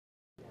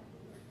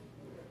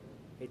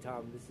Hey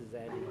Tom, this is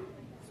Andy.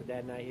 So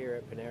Dad and I here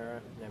at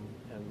Panera, and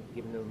I'm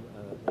giving them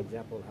an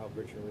example of how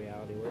virtual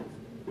reality works.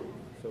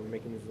 So we're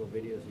making these little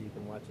videos so you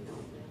can watch us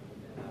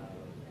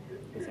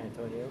with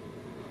Antonio,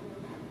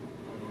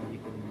 and you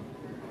can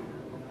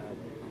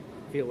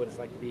feel what it's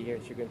like to be here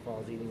in Chagrin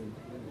Falls eating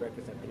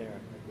breakfast at Panera.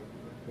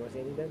 You want to say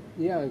anything, Dad?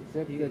 Yeah,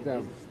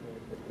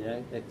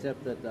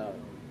 except that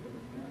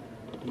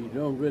you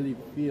don't really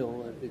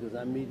feel it because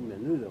I'm eating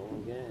menudo,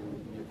 okay,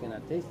 and you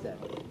cannot taste that.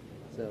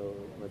 So,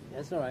 but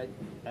that's all right.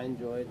 I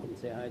enjoyed it, and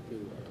say hi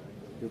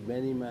to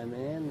Benny, my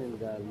man,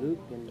 and Luke,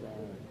 and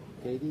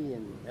Katie,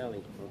 and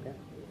Ellie, okay?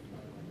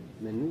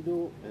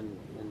 Menudo and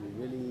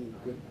really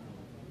good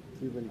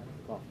Cuban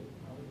coffee.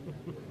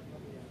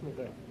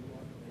 Okay.